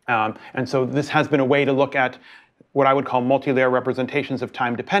 And so this has been a way to look at what I would call multi-layer representations of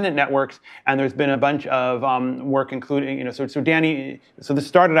time-dependent networks. And there's been a bunch of work, including, so this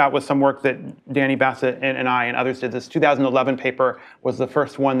started out with some work that Danny Bassett and I and others did. This 2011 paper was the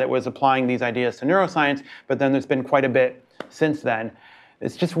first one that was applying these ideas to neuroscience, but then there's been quite a bit since then.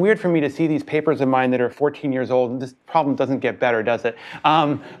 It's just weird for me to see these papers of mine that are 14 years old. This problem doesn't get better, does it?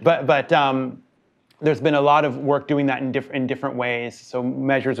 But there's been a lot of work doing that in different ways. So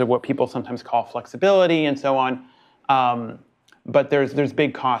measures of what people sometimes call flexibility and so on. But there's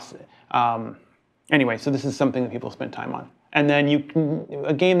big costs. Anyway, so this is something that people spend time on. And then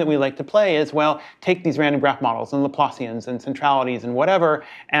a game that we like to play is, well, take these random graph models and Laplacians and centralities and whatever,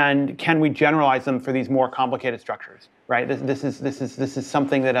 and can we generalize them for these more complicated structures, right? This is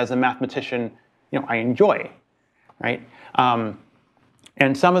something that as a mathematician, I enjoy, right?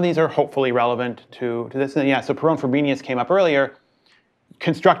 And some of these are hopefully relevant to this. And yeah, so Perron-Frobenius came up earlier.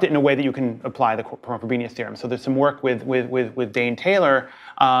 Construct it in a way that you can apply the Perron-Frobenius theorem. So there's some work with Dane Taylor.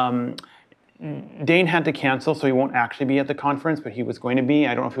 Dane had to cancel, so he won't actually be at the conference, but he was going to be.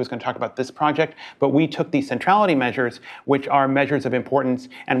 I don't know if he was going to talk about this project, but we took these centrality measures, which are measures of importance,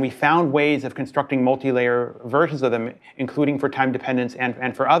 and we found ways of constructing multi-layer versions of them, including for time dependence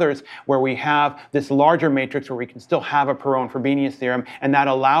and for others, where we have this larger matrix where we can still have a Perron-Frobenius theorem, and that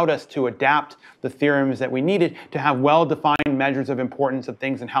allowed us to adapt the theorems that we needed to have well-defined measures of importance of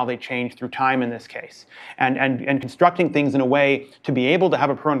things and how they change through time in this case. And constructing things in a way to be able to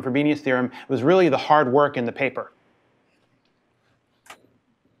have a Perron-Frobenius theorem was really the hard work in the paper.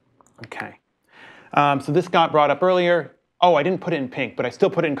 Okay. So this got brought up earlier. Oh, I didn't put it in pink, but I still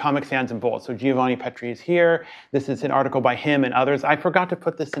put it in Comic Sans and bold. So Giovanni Petri is here. This is an article by him and others. I forgot to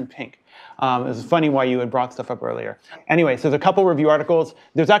put this in pink. It was funny why you had brought stuff up earlier. Anyway, so there's a couple review articles.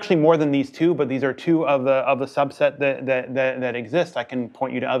 There's actually more than these two, but these are two of the subset that exist. I can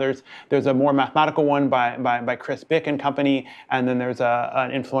point you to others. There's a more mathematical one by Chris Bick and company, and then there's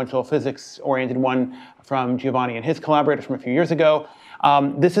an influential physics-oriented one from Giovanni and his collaborators from a few years ago.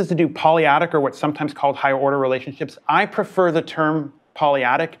 This is to do polyadic, or what's sometimes called higher order relationships. I prefer the term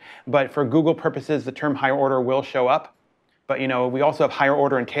polyadic, but for Google purposes, the term higher order will show up. But we also have higher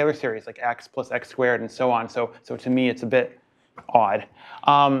order in Taylor series, like x plus x squared and so on. So to me, it's a bit odd.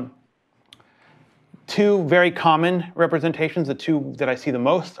 Two very common representations, the two that I see the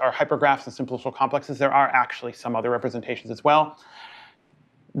most, are hypergraphs and simplicial complexes. There are actually some other representations as well.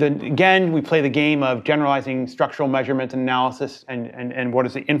 Again, we play the game of generalizing structural measurement and analysis and what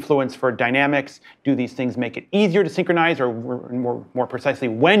is the influence for dynamics. Do these things make it easier to synchronize, or more precisely,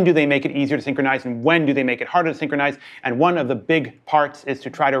 when do they make it easier to synchronize and when do they make it harder to synchronize? And one of the big parts is to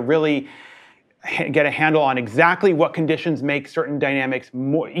try to really get a handle on exactly what conditions make certain dynamics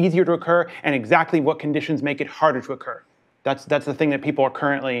easier to occur and exactly what conditions make it harder to occur. That's the thing that people are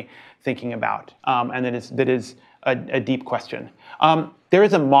currently thinking about, and that is a deep question. There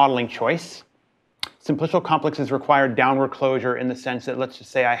is a modeling choice. Simplicial complexes require downward closure in the sense that, let's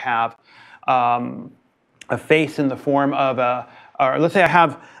just say I have a face in the form of or let's say I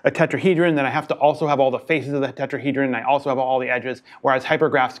have a tetrahedron, then I have to also have all the faces of the tetrahedron, and I also have all the edges, whereas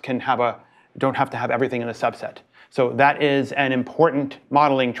hypergraphs don't have to have everything in the subset. So that is an important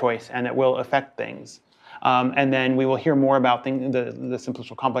modeling choice, and it will affect things. And then we will hear more about the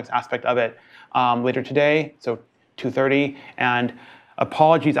simplicial complex aspect of it later today, so 2:30. And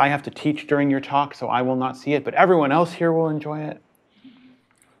apologies, I have to teach during your talk, so I will not see it, but everyone else here will enjoy it.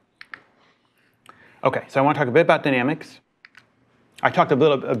 Okay, so I want to talk a bit about dynamics. I talked a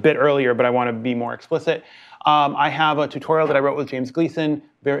bit earlier, but I want to be more explicit. I have a tutorial that I wrote with James Gleason.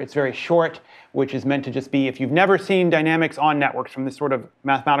 It's very short, which is meant to just be, if you've never seen dynamics on networks from this sort of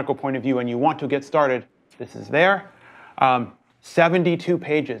mathematical point of view and you want to get started, this is there. 72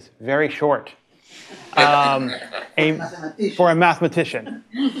 pages, very short. For a mathematician.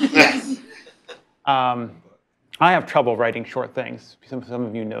 Yes. I have trouble writing short things. Some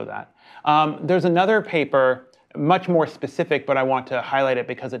of you know that. There's another paper, much more specific, but I want to highlight it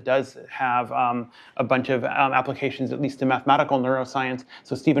because it does have a bunch of applications, at least to mathematical neuroscience.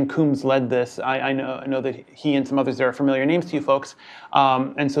 So Stephen Coombs led this. I know that he and some others are familiar names to you folks.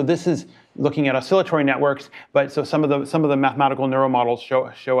 And so this is looking at oscillatory networks, but so some of the mathematical neuromodels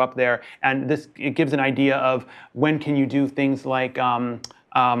show up there, and it gives an idea of when can you do things like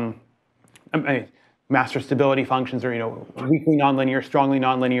master stability functions, or weakly nonlinear, strongly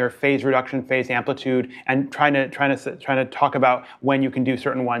nonlinear, phase reduction, phase amplitude, and trying to talk about when you can do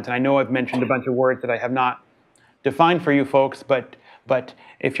certain ones. And I know I've mentioned a bunch of words that I have not defined for you folks, but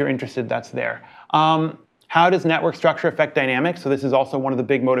if you're interested, that's there. How does network structure affect dynamics? So this is also one of the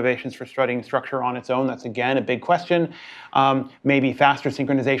big motivations for studying structure on its own. That's, again, a big question. Maybe faster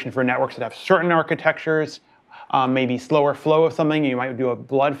synchronization for networks that have certain architectures. Maybe slower flow of something. You might do a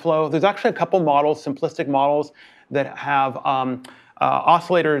blood flow. There's actually a couple models, simplistic models, that have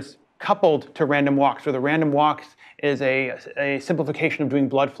oscillators coupled to random walks, where the random walks is a simplification of doing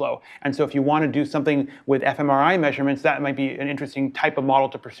blood flow. And so if you want to do something with fMRI measurements, that might be an interesting type of model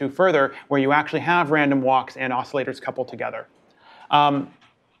to pursue further, where you actually have random walks and oscillators coupled together.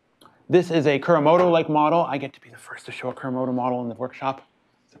 This is a Kuramoto-like model. I get to be the first to show a Kuramoto model in the workshop.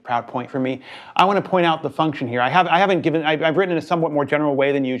 It's a proud point for me. I want to point out the function here. I've written in a somewhat more general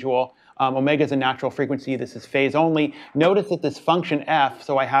way than usual. Omega is a natural frequency. This is phase only. Notice that this function f,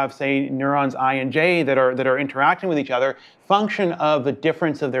 so I have, say, neurons I and j that are interacting with each other, function of the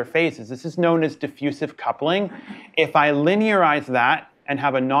difference of their phases. This is known as diffusive coupling. If I linearize that and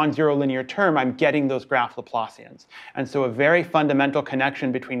have a non-zero linear term, I'm getting those graph Laplacians. And so a very fundamental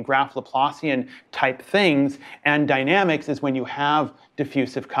connection between graph Laplacian type things and dynamics is when you have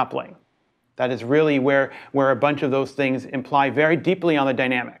diffusive coupling. That is really where a bunch of those things imply very deeply on the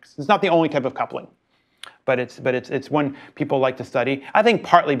dynamics. It's not the only type of coupling, but it's one people like to study. I think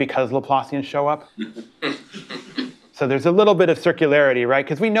partly because Laplacians show up. So there's a little bit of circularity, right?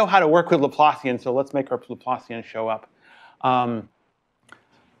 Because we know how to work with Laplacians, so let's make our Laplacians show up.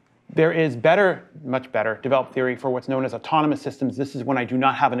 There is much better, developed theory for what's known as autonomous systems. This is when I do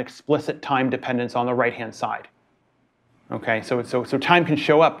not have an explicit time dependence on the right-hand side. Okay, so time can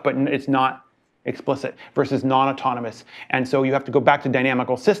show up, but it's not explicit, versus non-autonomous. And so you have to go back to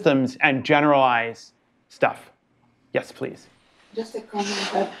dynamical systems and generalize stuff. Yes, please. Just a comment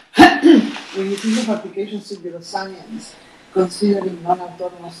that when you think of applications in neuroscience, considering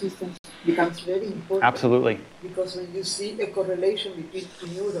non-autonomous systems becomes very important. Absolutely. Because when you see a correlation between two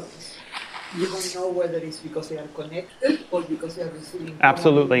neurons, you don't know whether it's because they are connected or because they are receiving.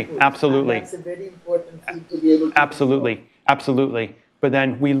 Absolutely, absolutely. And that's a very important thing to be able to Absolutely, absolutely. But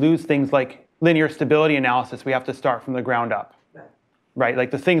then we lose things like linear stability analysis. We have to start from the ground up. Right?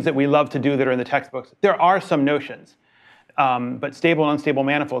 Like the things that we love to do that are in the textbooks. There are some notions. But stable and unstable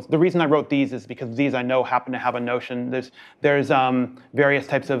manifolds. The reason I wrote these is because these I know happen to have a notion. There's various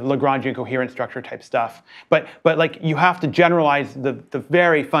types of Lagrangian coherent structure type stuff. But like you have to generalize the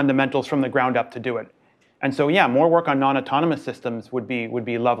very fundamentals from the ground up to do it. And so yeah, more work on non-autonomous systems would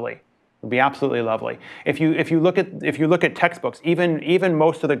be lovely. Would be absolutely lovely. If you look at textbooks, even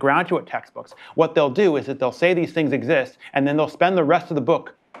most of the graduate textbooks, what they'll do is that they'll say these things exist, and then they'll spend the rest of the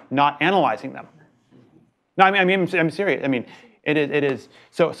book not analyzing them. No, I'm serious. I mean, it is.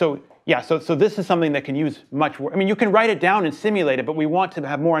 So this is something that can use much work. I mean, you can write it down and simulate it, but we want to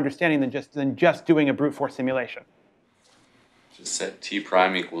have more understanding than just doing a brute force simulation. Just set t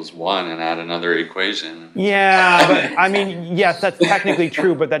prime equals 1 and add another equation. Yeah, but, I mean, yes, that's technically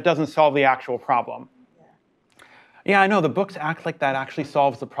true, but that doesn't solve the actual problem. Yeah, I know the books act like that actually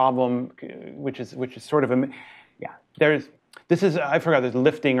solves the problem, which is sort of I forgot, there's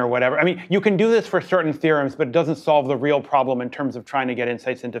lifting or whatever. I mean, you can do this for certain theorems, but it doesn't solve the real problem in terms of trying to get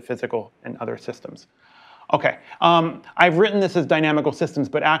insights into physical and other systems. Okay, I've written this as dynamical systems,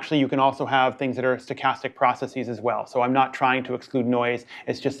 but actually you can also have things that are stochastic processes as well. So I'm not trying to exclude noise.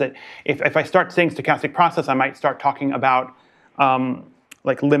 It's just that if I start saying stochastic process, I might start talking about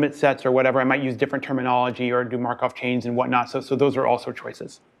like limit sets or whatever. I might use different terminology or do Markov chains and whatnot. So those are also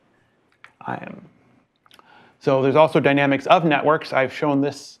choices. So there's also dynamics of networks. I've shown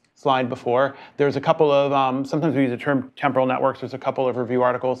this slide before. There's a couple of, sometimes we use the term temporal networks. There's a couple of review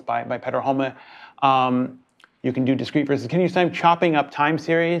articles by Peter Holme. You can do discrete versus continuous time, chopping up time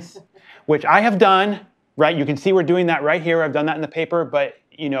series, which I have done, right? You can see we're doing that right here. I've done that in the paper, but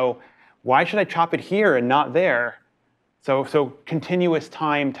why should I chop it here and not there? So continuous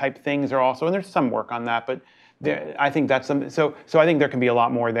time type things are also, and there's some work on that, but I think that's some, so I think there can be a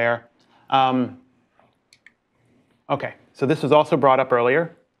lot more there. Okay, so this was also brought up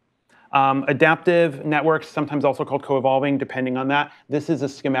earlier. Adaptive networks, sometimes also called coevolving, depending on that. This is a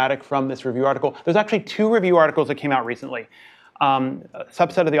schematic from this review article. There's actually 2 review articles that came out recently. A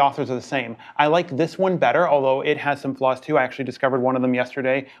subset of the authors are the same. I like this one better, although it has some flaws too. I actually discovered one of them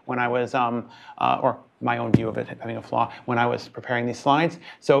yesterday when I was, or my own view of it having a flaw, when I was preparing these slides.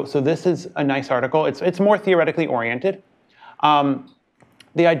 So this is a nice article. It's more theoretically oriented.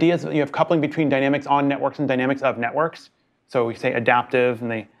 The idea is that you have coupling between dynamics on networks and dynamics of networks. So we say adaptive,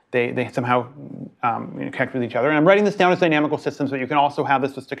 and they somehow connect with each other. And I'm writing this down as dynamical systems, but you can also have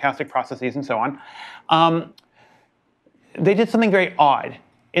this with stochastic processes and so on. They did something very odd.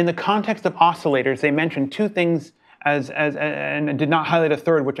 In the context of oscillators, they mentioned 2 things and did not highlight a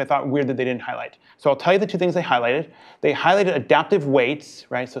third, which I thought weird that they didn't highlight. So I'll tell you the 2 things they highlighted. They highlighted adaptive weights,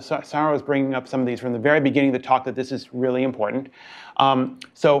 right? So Sarah was bringing up some of these from the very beginning of the talk, that this is really important.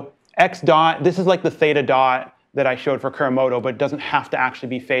 So x dot, this is like the theta dot that I showed for Kuramoto, but it doesn't have to actually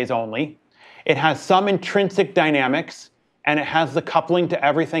be phase only. It has some intrinsic dynamics, and it has the coupling to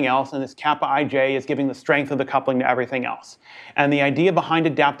everything else, and this kappa ij is giving the strength of the coupling to everything else. And the idea behind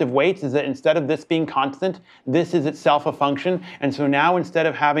adaptive weights is that instead of this being constant, this is itself a function, and so now instead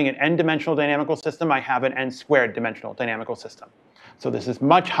of having an n-dimensional dynamical system, I have an n-squared dimensional dynamical system. So this is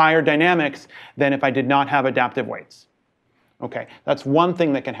much higher dynamics than if I did not have adaptive weights. Okay, that's one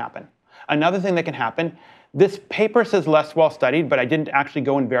thing that can happen. Another thing that can happen, this paper says less well studied, but I didn't actually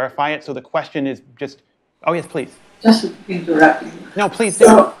go and verify it, so the question is just, oh yes, please. Just to interrupt you. No, please do.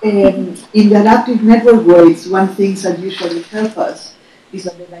 So, in the adaptive network weights, one thing that usually help us is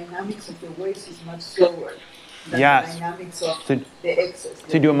that the dynamics of the weights is much slower than the dynamics of the excess.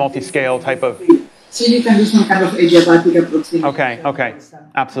 So you do a multi-scale type of... So you can do some kind of adiabatic approximation. Okay,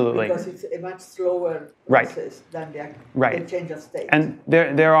 absolutely. Because it's a much slower process than the change of state. And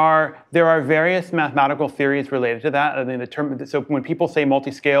there are various mathematical theories related to that. I mean, so when people say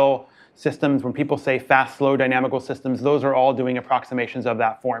multi-scale systems, when people say fast, slow dynamical systems, those are all doing approximations of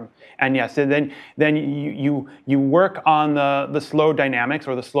that form. And yes, then you work on the slow dynamics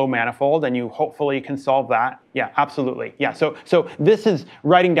or the slow manifold, and you hopefully can solve that. Yeah, absolutely. Yeah. So this is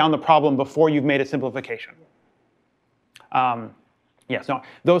writing down the problem before you've made a simplification. Yes. No,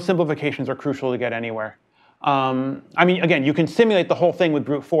 those simplifications are crucial to get anywhere. I mean, again, you can simulate the whole thing with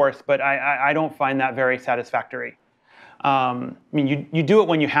brute force, but I don't find that very satisfactory. I mean, you do it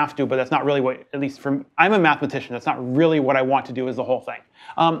when you have to, but that's not really what, at least for, I'm a mathematician, that's not really what I want to do is the whole thing.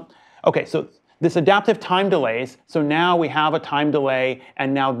 Okay, so this adaptive time delays, so now we have a time delay,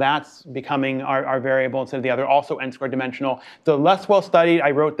 and now that's becoming our variable instead of the other, also n-squared dimensional. The less well studied, I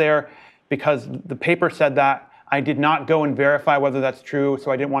wrote there because the paper said that. I did not go and verify whether that's true,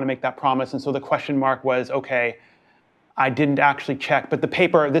 so I didn't want to make that promise, and so the question mark was, okay, I didn't actually check, but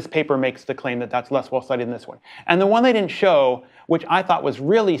this paper makes the claim that that's less well studied than this one. And the one they didn't show, which I thought was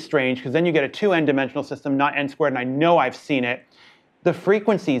really strange, because then you get a 2n dimensional system, not n squared, and I know I've seen it. The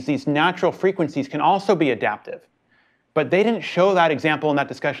frequencies, these natural frequencies, can also be adaptive. But they didn't show that example in that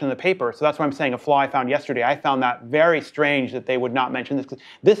discussion in the paper, so that's why I'm saying a flaw I found yesterday. I found that very strange that they would not mention this.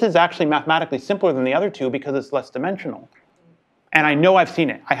 This is actually mathematically simpler than the other two because it's less dimensional. And I know I've seen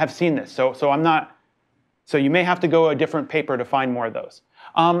it. I have seen this, so I'm not... So you may have to go a different paper to find more of those.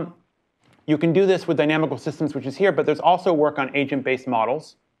 You can do this with dynamical systems, which is here, but there's also work on agent-based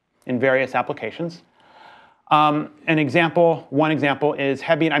models. in various applications. One example is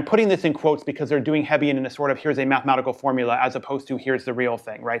Hebbian. I'm putting this in quotes because they're doing Hebbian in a sort of here's a mathematical formula as opposed to here's the real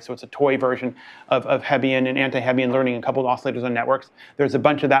thing, right? So it's a toy version of Hebbian and anti-Hebbian learning and coupled oscillators on networks. There's a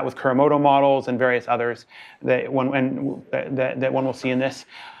bunch of that with Kuramoto models and various others that one will see in this.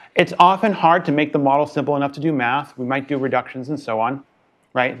 It's often hard to make the model simple enough to do math. We might do reductions and so on,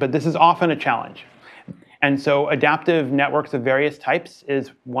 right? But this is often a challenge. And so adaptive networks of various types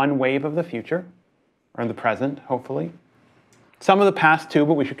is one wave of the future. Or in the present, hopefully. Some of the past too,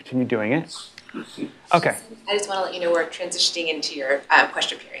 but we should continue doing it. Okay. I just want to let you know we're transitioning into your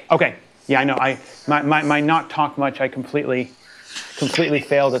question period. Okay. Yeah, I know. My not talk much. I completely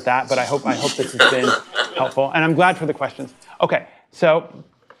failed at that, but I hope this has been helpful, and I'm glad for the questions. Okay. So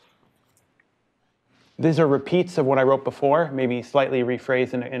these are repeats of what I wrote before, maybe slightly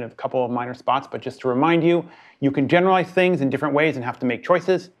rephrased in a couple of minor spots, but just to remind you, you can generalize things in different ways and have to make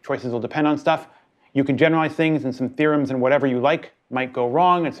choices. Choices will depend on stuff. You can generalize things, and some theorems and whatever you like might go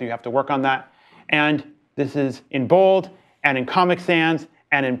wrong, and so you have to work on that. And this is in bold, and in Comic Sans,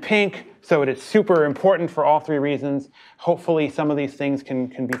 and in pink, so it is super important for all three reasons. Hopefully some of these things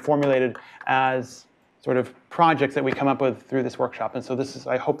can be formulated as sort of projects that we come up with through this workshop. And so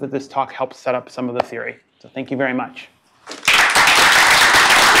I hope that this talk helps set up some of the theory. So thank you very much.